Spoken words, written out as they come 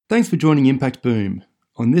Thanks for joining Impact Boom.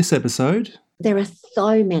 On this episode, there are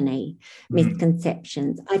so many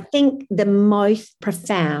misconceptions. I think the most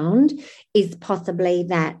profound is possibly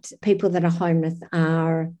that people that are homeless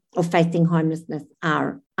or facing homelessness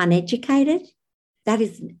are uneducated. That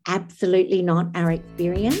is absolutely not our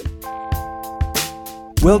experience.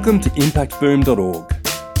 Welcome to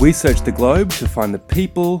impactboom.org. We search the globe to find the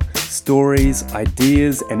people, stories,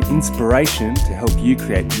 ideas, and inspiration to help you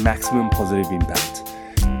create maximum positive impact.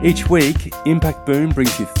 Each week, Impact Boom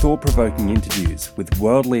brings you thought-provoking interviews with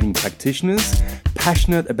world-leading practitioners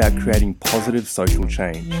passionate about creating positive social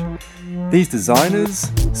change. These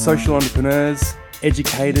designers, social entrepreneurs,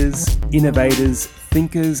 educators, innovators,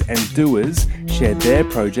 thinkers and doers share their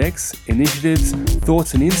projects, initiatives,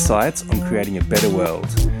 thoughts and insights on creating a better world.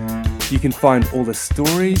 You can find all the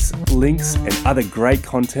stories, links and other great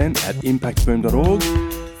content at impactboom.org.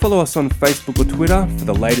 Follow us on Facebook or Twitter for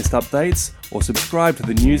the latest updates, or subscribe to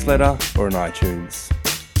the newsletter or on iTunes.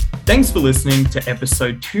 Thanks for listening to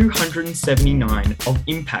episode 279 of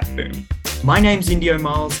Impact Boom. My name's Indio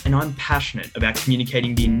Miles, and I'm passionate about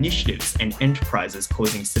communicating the initiatives and enterprises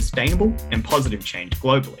causing sustainable and positive change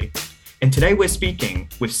globally. And today we're speaking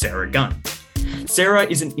with Sarah Gunn. Sarah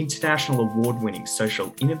is an international award-winning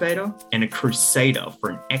social innovator and a crusader for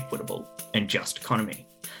an equitable and just economy.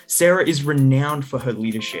 Sarah is renowned for her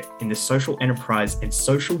leadership in the social enterprise and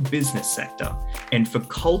social business sector and for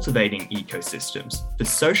cultivating ecosystems for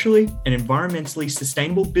socially and environmentally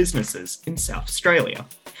sustainable businesses in South Australia.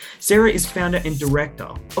 Sarah is founder and director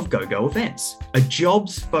of GoGo Events, a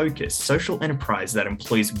jobs-focused social enterprise that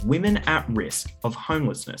employs women at risk of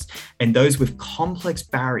homelessness and those with complex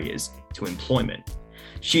barriers to employment.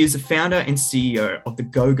 She is the founder and CEO of the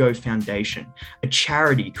GoGo Foundation, a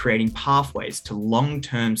charity creating pathways to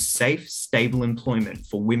long-term, safe, stable employment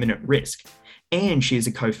for women at risk. And she is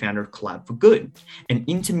a co-founder of Collab for Good, an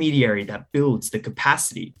intermediary that builds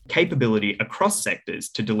the capability across sectors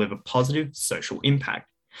to deliver positive social impact.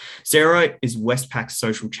 Sarah is Westpac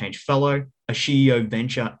Social Change Fellow, a CEO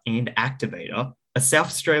Venture and Activator, a South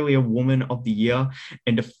Australia Woman of the Year,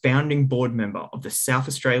 and a founding board member of the South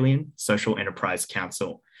Australian Social Enterprise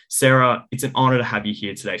Council. Sarah, it's an honour to have you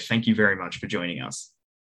here today. Thank you very much for joining us.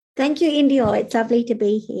 Thank you, Indio. It's lovely to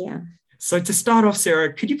be here. So to start off,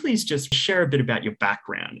 Sarah, could you please just share a bit about your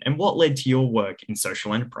background and what led to your work in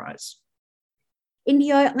social enterprise?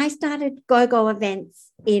 Indio, I started GoGo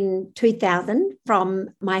Events in 2000 from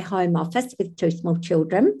my home office with two small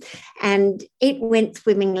children, and it went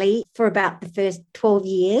swimmingly for about the first 12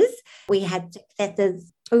 years. We had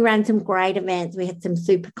successes. We ran some great events. We had some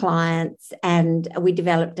super clients, and we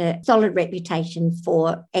developed a solid reputation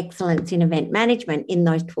for excellence in event management in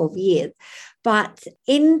those 12 years. But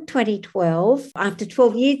in 2012, after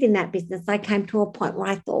 12 years in that business, I came to a point where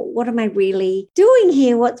I thought, what am I really doing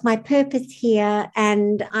here? What's my purpose here?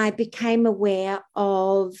 And I became aware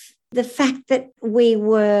of the fact that we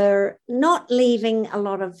were not leaving a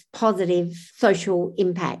lot of positive social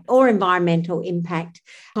impact or environmental impact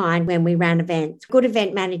behind when we ran events. Good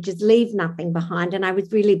event managers leave nothing behind. And I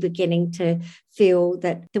was really beginning to feel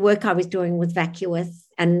that the work I was doing was vacuous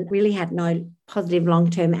and really had no positive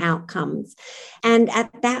long-term outcomes. And at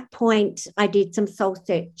that point, I did some soul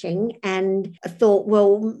searching and thought,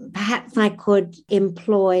 well, perhaps I could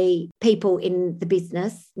employ people in the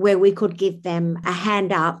business where we could give them a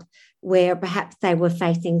hand up where perhaps they were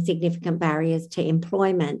facing significant barriers to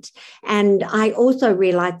employment. And I also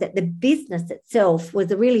realised that the business itself was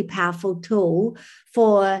a really powerful tool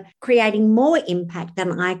for creating more impact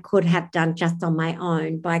than I could have done just on my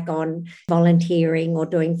own by volunteering or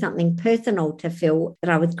doing something personal to feel that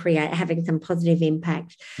I was having some positive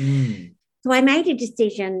impact. So I made a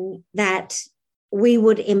decision that we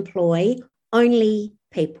would employ only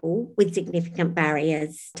people with significant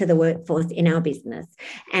barriers to the workforce in our business.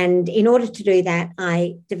 And in order to do that,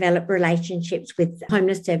 I developed relationships with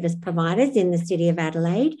homeless service providers in the city of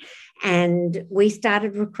Adelaide, and we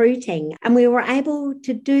started recruiting. And we were able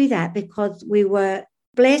to do that because we were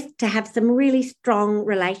blessed to have some really strong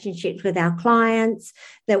relationships with our clients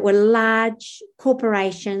that were large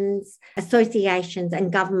corporations, associations,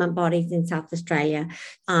 and government bodies in South Australia.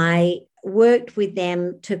 I worked with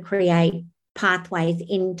them to create pathways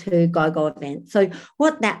into GoGo Events. So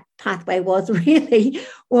what that pathway was really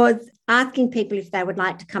was asking people if they would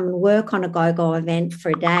like to come and work on a GoGo event for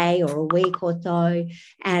a day or a week or so.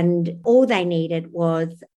 And all they needed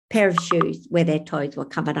was a pair of shoes where their toes were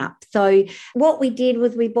covered up. So what we did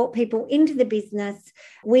was we brought people into the business.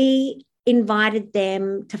 We invited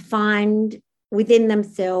them to find within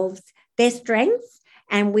themselves their strengths,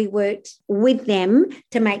 and we worked with them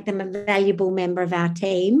to make them a valuable member of our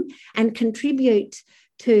team and contribute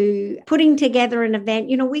to putting together an event.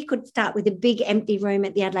 We could start with a big empty room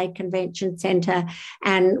at the Adelaide Convention Centre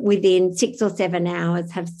and within 6 or 7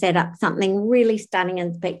 hours have set up something really stunning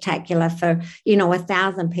and spectacular for,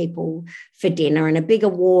 1,000 people for dinner and a big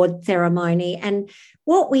award ceremony. And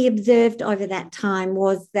what we observed over that time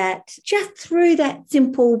was that just through that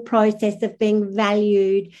simple process of being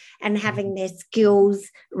valued and having their skills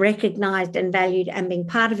recognised and valued and being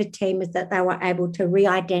part of a team, is that they were able to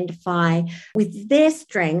re-identify with their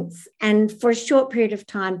strengths and for a short period of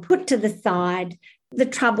time put to the side the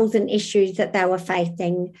troubles and issues that they were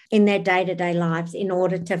facing in their day-to-day lives in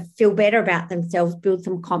order to feel better about themselves, build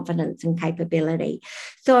some confidence and capability.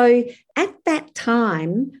 So at that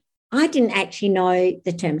time, I didn't actually know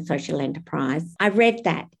the term social enterprise. I read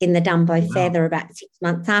that in the Dumbo Feather about 6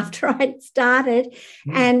 months after I'd started.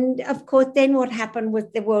 And of course, then what happened was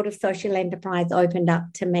the world of social enterprise opened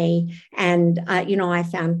up to me. And, I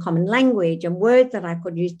found common language and words that I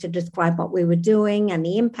could use to describe what we were doing and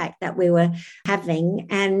the impact that we were having.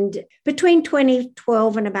 And between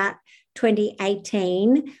 2012 and about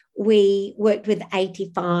 2018, we worked with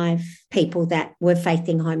 85 people that were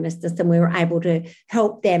facing homelessness, and we were able to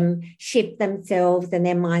help them shift themselves and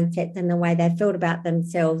their mindsets and the way they felt about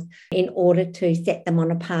themselves in order to set them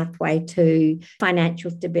on a pathway to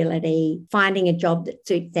financial stability, finding a job that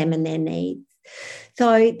suits them and their needs.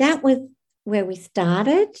 So that was where we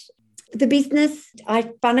started. The business, I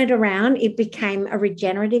spun it around. It became a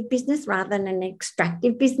regenerative business rather than an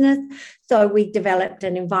extractive business. So we developed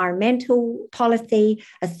an environmental policy,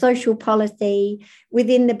 a social policy.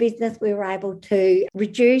 Within the business, we were able to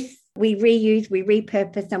reduce, we reuse, we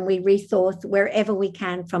repurpose, and we resource wherever we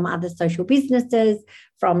can from other social businesses,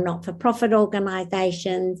 from not-for-profit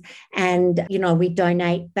organisations, and, we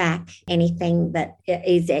donate back anything that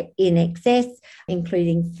is in excess,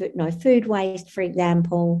 including no food waste, for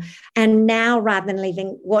example. And now, rather than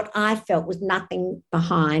leaving what I felt was nothing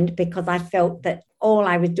behind, because I felt that all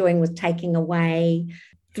I was doing was taking away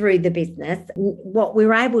through the business, what we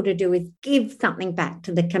were able to do is give something back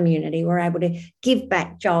to the community. We're able to give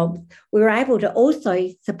back jobs. We were able to also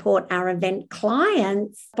support our event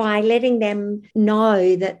clients by letting them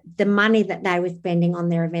know that the money that they were spending on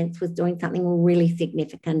their events was doing something really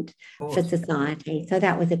significant for society. So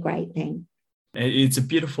that was a great thing. It's a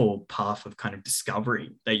beautiful path of kind of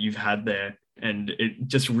discovery that you've had there. And it's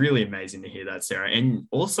just really amazing to hear that, Sarah. And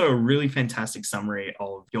also a really fantastic summary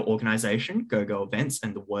of your organization, GoGo Events,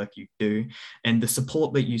 and the work you do and the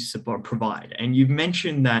support that you provide. And you've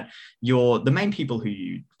mentioned that the main people who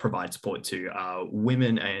you provide support to are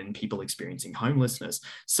women and people experiencing homelessness.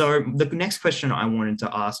 So the next question I wanted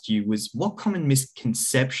to ask you was, what common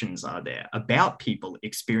misconceptions are there about people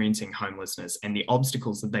experiencing homelessness and the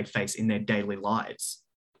obstacles that they face in their daily lives?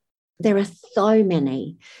 There are so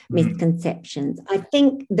many misconceptions. I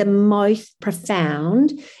think the most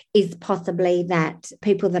profound is possibly that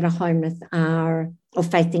people that are homeless or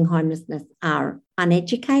facing homelessness are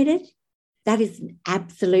uneducated. That is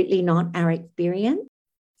absolutely not our experience.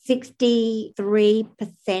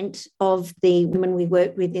 63% of the women we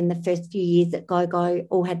worked with in the first few years at GoGo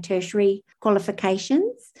all had tertiary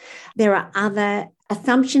qualifications. There are other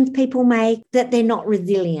assumptions people make that they're not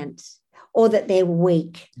resilient, or that they're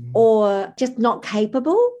weak, or just not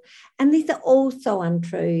capable. And these are all so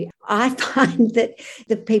untrue. I find that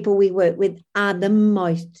the people we work with are the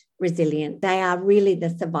most resilient. They are really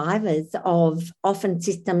the survivors of often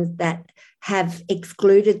systems that have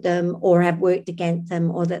excluded them or have worked against them,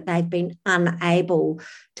 or that they've been unable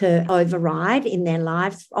to override in their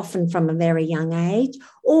lives, often from a very young age,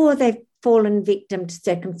 or they've fallen victim to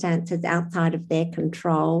circumstances outside of their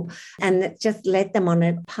control, and that just led them on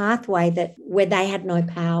a pathway where they had no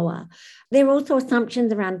power. There are also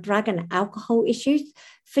assumptions around drug and alcohol issues.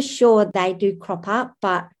 For sure, they do crop up,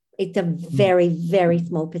 but it's a very, very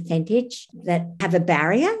small percentage that have a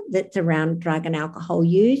barrier that's around drug and alcohol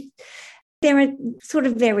use. There are sort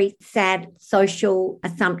of very sad social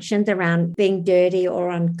assumptions around being dirty or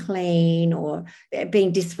unclean or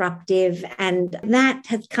being disruptive. And that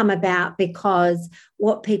has come about because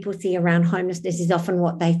what people see around homelessness is often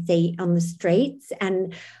what they see on the streets.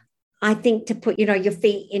 And I think to put, your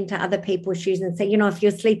feet into other people's shoes and say, if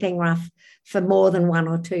you're sleeping rough for more than 1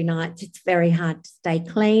 or 2 nights, it's very hard to stay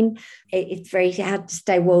clean. It's very hard to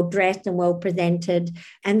stay well dressed and well presented.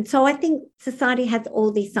 And so I think society has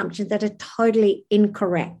all these assumptions that are totally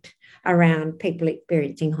incorrect around people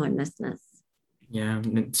experiencing homelessness. Yeah,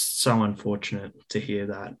 and it's so unfortunate to hear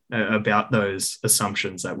that about those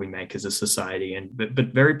assumptions that we make as a society, and but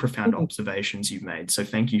very profound observations you've made. So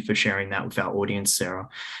thank you for sharing that with our audience, Sarah.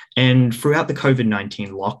 And throughout the COVID-19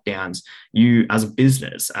 lockdowns, you as a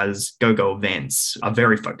business, as GoGo Events, are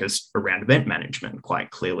very focused around event management,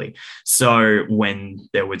 quite clearly. So when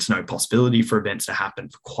there was no possibility for events to happen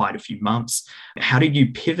for quite a few months, how did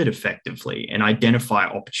you pivot effectively and identify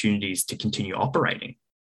opportunities to continue operating?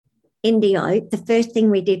 Indio, the first thing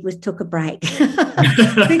we did was took a break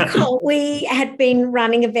because we had been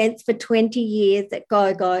running events for 20 years at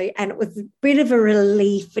GoGo, and it was a bit of a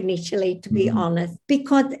relief initially, to be honest,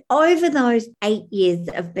 because over those 8 years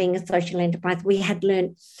of being a social enterprise, we had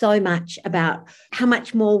learned so much about how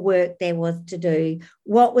much more work there was to do,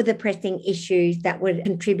 what were the pressing issues that were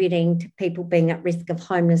contributing to people being at risk of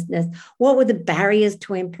homelessness, what were the barriers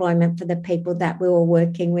to employment for the people that we were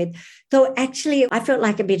working with. So actually, I felt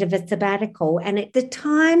like a bit of a sabbatical. And at the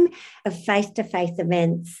time of face-to-face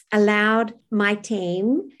events allowed my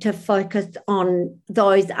team to focus on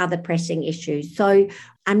those other pressing issues. So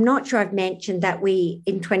I'm not sure I've mentioned that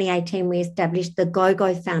in 2018, we established the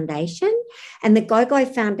GoGo Foundation. And the GoGo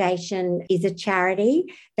Foundation is a charity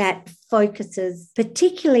that focuses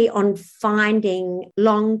particularly on finding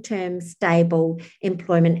long-term stable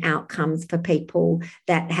employment outcomes for people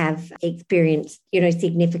that have experienced,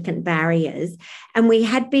 significant barriers. And we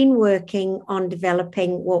had been working on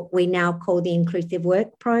developing what we now call the Inclusive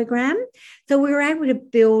Work Program. So we were able to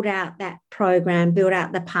build out that program, build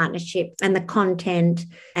out the partnership and the content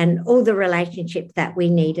and all the relationships that we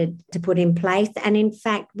needed to put in place. And in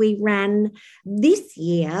fact, we ran this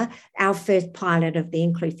year our first pilot of the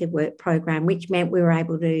Inclusive Work Program, which meant we were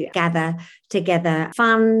able to gather together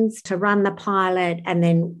funds to run the pilot. And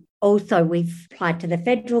then also, we've applied to the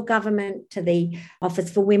federal government, to the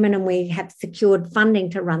Office for Women, and we have secured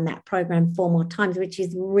funding to run that program 4 more times, which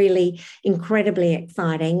is really incredibly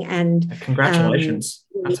exciting. And congratulations.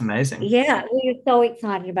 That's amazing. Yeah, we are so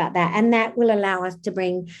excited about that. And that will allow us to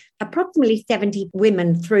bring approximately 70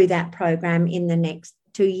 women through that program in the next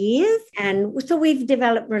 2 years. And so we've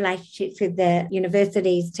developed relationships with the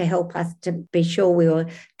universities to help us to be sure we were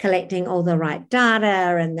collecting all the right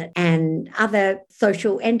data and other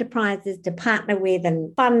social enterprises to partner with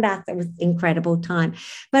and fund us. It was an incredible time.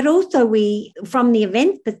 But also from the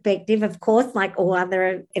events perspective, of course, like all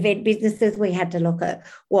other event businesses, we had to look at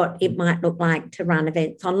what it might look like to run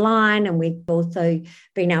events online. And we've also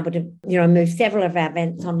been able to, move several of our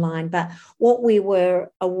events online. But what we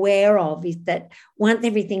were aware of is that once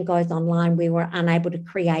everything goes online, we were unable to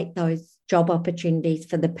create those job opportunities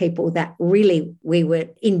for the people that really we were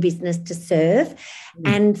in business to serve.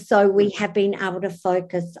 And so we have been able to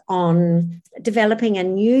focus on developing a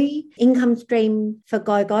new income stream for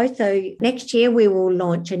GoGo. So next year we will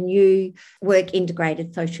launch a new work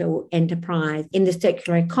integrated social enterprise in the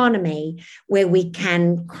circular economy where we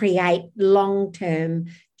can create long-term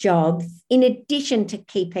jobs in addition to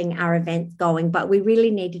keeping our events going. But we really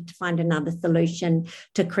needed to find another solution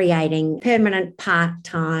to creating permanent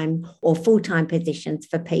part-time or full-time positions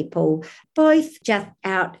for people, both just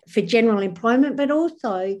out for general employment, but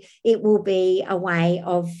also it will be a way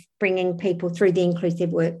of bringing people through the Inclusive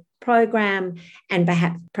Work Program and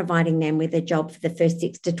perhaps providing them with a job for the first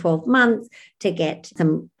 6 to 12 months to get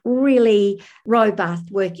some really robust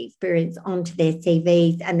work experience onto their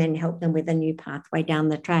CVs and then help them with a new pathway down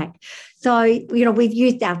the track. So, we've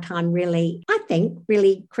used our time really, I think,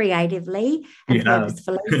 really creatively and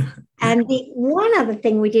purposefully. And one other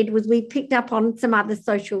thing we did was we picked up on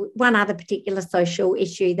one other particular social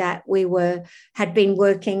issue that we had been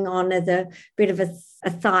working on as a bit of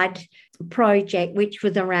a side project, which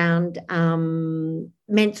was around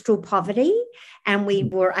menstrual poverty. And we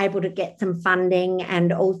were able to get some funding,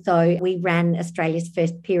 and also we ran Australia's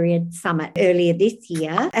first period summit earlier this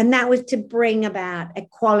year. And that was to bring about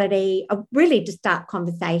equality, really to start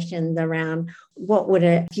conversations around what would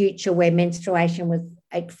a future where menstruation was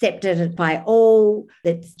accepted by all,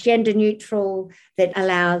 that's gender neutral, that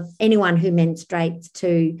allows anyone who menstruates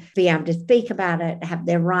to be able to speak about it, have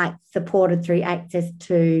their rights supported through access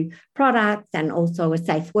to products and also a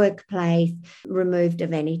safe workplace, removed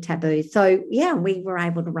of any taboos. So, we were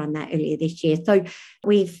able to run that earlier this year. So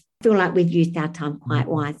feel like we've used our time quite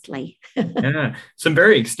wisely. Yeah, some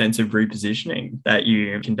very extensive repositioning that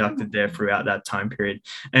you conducted there throughout that time period.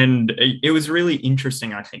 And it was really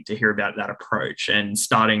interesting, I think, to hear about that approach and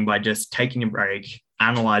starting by just taking a break,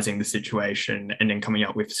 analyzing the situation and then coming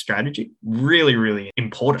up with strategy. Really, really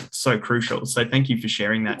important. So crucial. So thank you for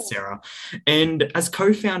sharing that, Sarah. And as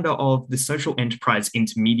co-founder of the social enterprise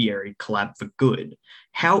intermediary Collab for Good,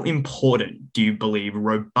 how important do you believe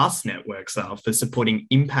robust networks are for supporting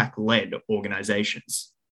impact-led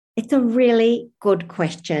organizations? It's a really good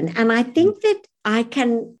question. And I think that I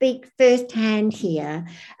can speak firsthand here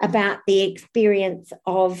about the experience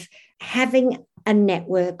of having a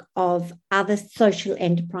network of other social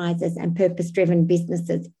enterprises and purpose-driven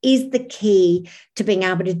businesses is the key to being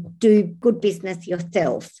able to do good business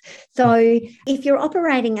yourself. So if you're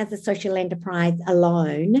operating as a social enterprise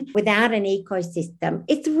alone without an ecosystem,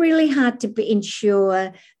 it's really hard to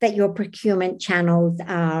ensure that your procurement channels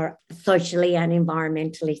are socially and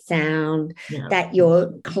environmentally sound, that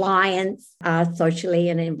your clients are socially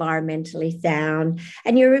and environmentally sound,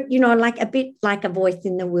 and you're, like a bit like a voice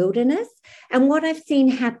in the wilderness. And what I've seen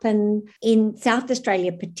happen in South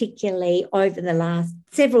Australia, particularly over the last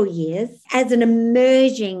several years, as an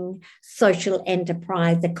emerging social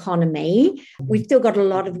enterprise economy, we've still got a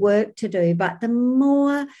lot of work to do, but the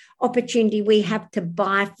more opportunity we have to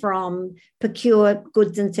buy from, procure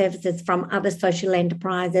goods and services from other social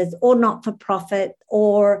enterprises or not-for-profit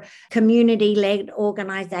or community-led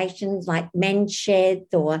organisations like men's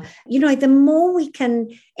sheds, or, the more we can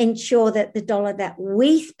ensure that the dollar that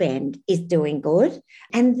we spend is doing good,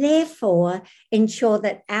 and therefore ensure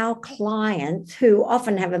that our clients, who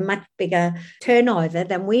often have a much bigger turnover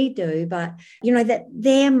than we do, but, that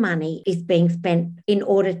their money is being spent in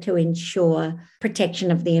order to ensure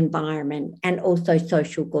protection of the environment and also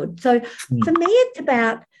social good. So for me, it's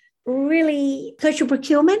about really social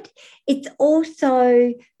procurement. It's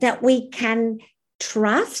also that we can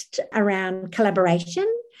trust around collaboration,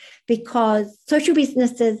 because social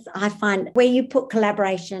businesses, I find, where you put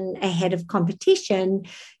collaboration ahead of competition,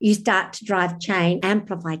 you start to drive change,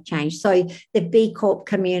 amplify change. So the B Corp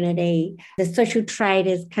community, the social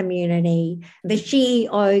traders community, the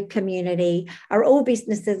CEO community are all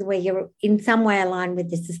businesses where you're in some way aligned with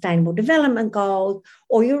the Sustainable Development Goals,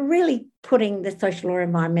 or you're really putting the social or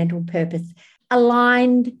environmental purpose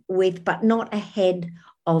aligned with, but not ahead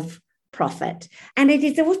of, profit. And it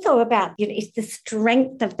is also about, it's the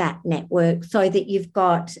strength of that network, so that you've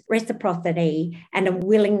got reciprocity and a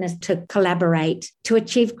willingness to collaborate to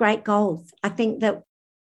achieve great goals. I think that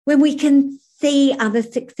when we can see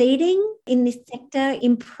others succeeding in this sector,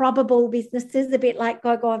 improbable businesses, a bit like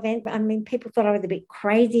GoGo Events. I mean, people thought I was a bit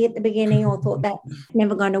crazy at the beginning or thought that's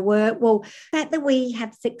never going to work. Well, the fact that we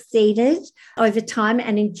have succeeded over time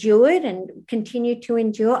and endured and continue to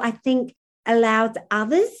endure, I think allows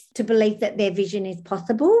others to believe that their vision is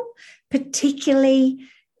possible, particularly,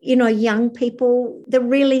 young people, the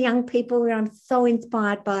really young people. I'm so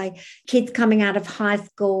inspired by kids coming out of high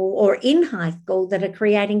school or in high school that are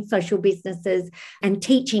creating social businesses and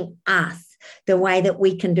teaching us the way that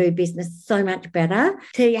we can do business so much better,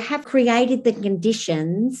 to have created the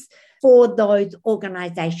conditions for those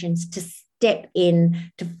organisations to step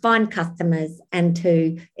in, to find customers and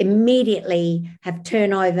to immediately have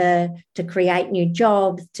turnover, to create new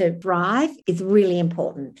jobs, to thrive, is really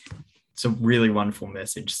important. It's a really wonderful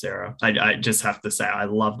message, Sarah. I just have to say, I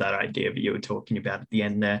love that idea that you were talking about at the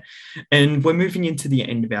end there. And we're moving into the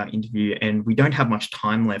end of our interview, and we don't have much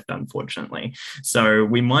time left, unfortunately. So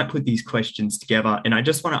we might put these questions together. And I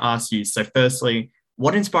just want to ask you, so firstly,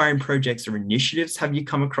 what inspiring projects or initiatives have you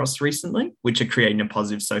come across recently which are creating a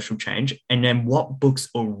positive social change? And then what books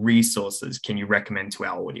or resources can you recommend to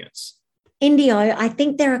our audience? Indio, I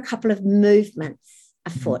think there are a couple of movements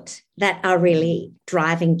afoot that are really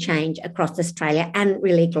driving change across Australia and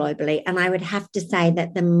really globally. And I would have to say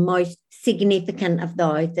that the most significant of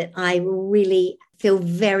those that I really feel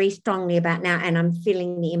very strongly about now, and I'm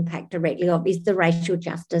feeling the impact directly of, is the racial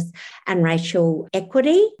justice and racial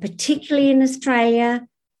equity, particularly in Australia,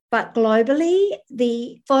 but globally,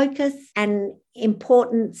 the focus and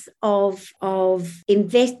importance of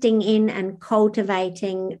investing in and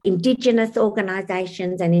cultivating Indigenous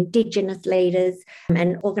organisations and Indigenous leaders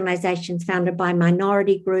and organisations founded by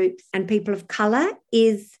minority groups and people of colour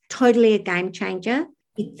is totally a game changer.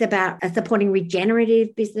 It's about supporting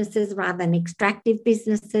regenerative businesses rather than extractive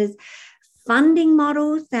businesses, funding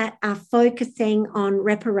models that are focusing on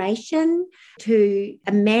reparation to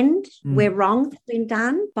amend where wrong's been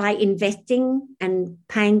done by investing and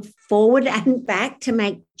paying forward and back to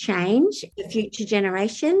make change for future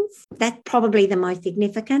generations. That's probably the most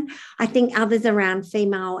significant. I think others around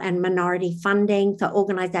female and minority funding, so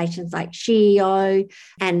organisations like SHEO,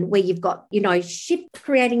 and where you've got,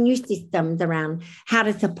 creating new systems around how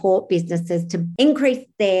to support businesses to increase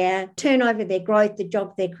their turnover, their growth, the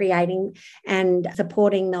jobs they're creating, and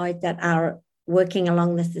supporting those that are working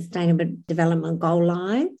along the Sustainable Development Goal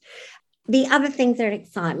line. The other things that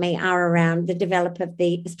excite me are around the development of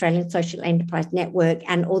the Australian Social Enterprise Network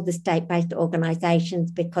and all the state-based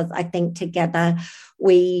organisations, because I think together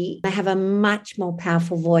we have a much more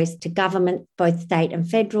powerful voice to government, both state and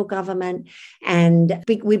federal government, and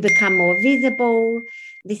we become more visible.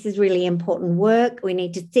 This is really important work. We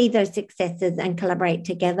need to see those successes and collaborate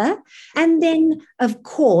together. And then, of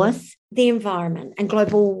course, the environment and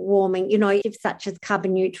global warming, such as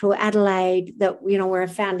Carbon Neutral Adelaide, that, we're a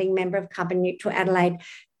founding member of Carbon Neutral Adelaide,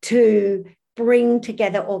 to bring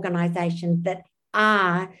together organisations that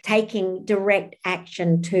are taking direct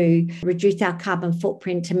action to reduce our carbon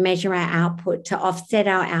footprint, to measure our output, to offset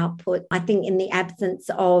our output. I think in the absence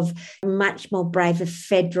of much more braver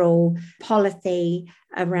federal policy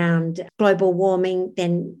around global warming,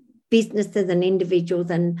 then businesses and individuals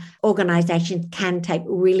and organisations can take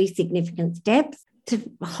really significant steps to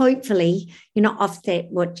hopefully, offset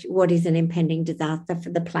what is an impending disaster for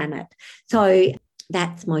the planet. So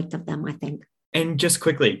that's most of them, I think. And just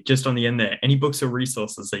quickly, just on the end there, any books or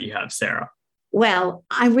resources that you have, Sarah? Well,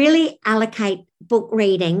 I really allocate book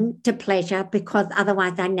reading to pleasure, because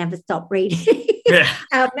otherwise I never stop reading.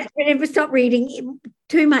 I never stop reading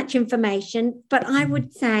too much information. But I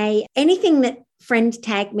would say anything that friends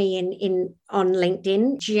tag me in on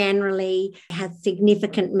LinkedIn generally has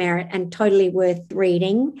significant merit and totally worth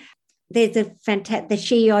reading. There's the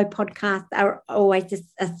SHEO podcasts are always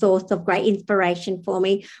a source of great inspiration for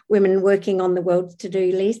me, women working on the world's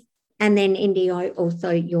to-do list. And then Indio, also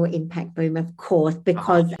your Impact Boom, of course,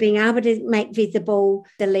 because being able to make visible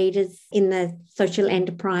the leaders in the social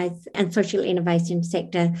enterprise and social innovation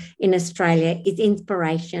sector in Australia is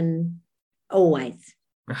inspiration always.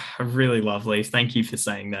 Really lovely. Thank you for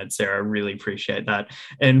saying that, Sarah. I really appreciate that.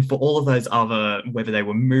 And for all of those other, whether they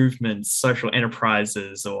were movements, social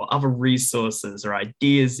enterprises, or other resources or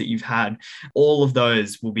ideas that you've had, all of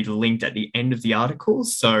those will be linked at the end of the article.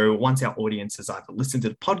 So once our audience has either listened to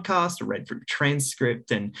the podcast or read through the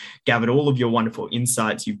transcript and gathered all of your wonderful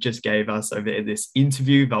insights you've just gave us over this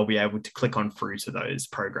interview, they'll be able to click on through to those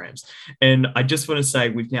programs. And I just want to say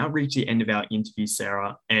we've now reached the end of our interview,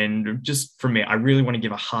 Sarah. And just from me, I really want to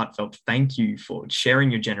give a heartfelt thank you for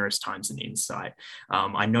sharing your generous times and insight.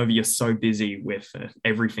 I know that you're so busy with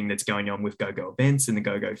everything that's going on with GoGo Events and the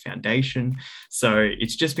GoGo Foundation. So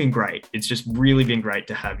it's just been great. It's just really been great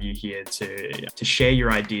to have you here to share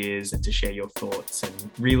your ideas and to share your thoughts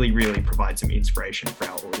and really, really provide some inspiration for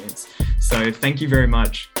our audience. So thank you very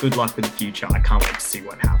much. Good luck with the future. I can't wait to see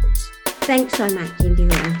what happens. Thanks so much, India.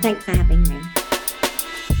 Thanks for having me.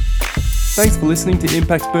 Thanks for listening to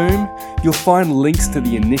Impact Boom. You'll find links to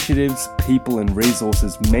the initiatives, people and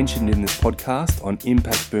resources mentioned in this podcast on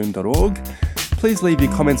impactboom.org. Please leave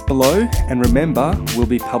your comments below, and remember, we'll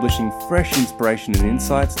be publishing fresh inspiration and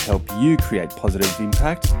insights to help you create positive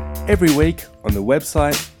impact every week on the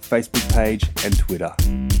website, Facebook page and Twitter.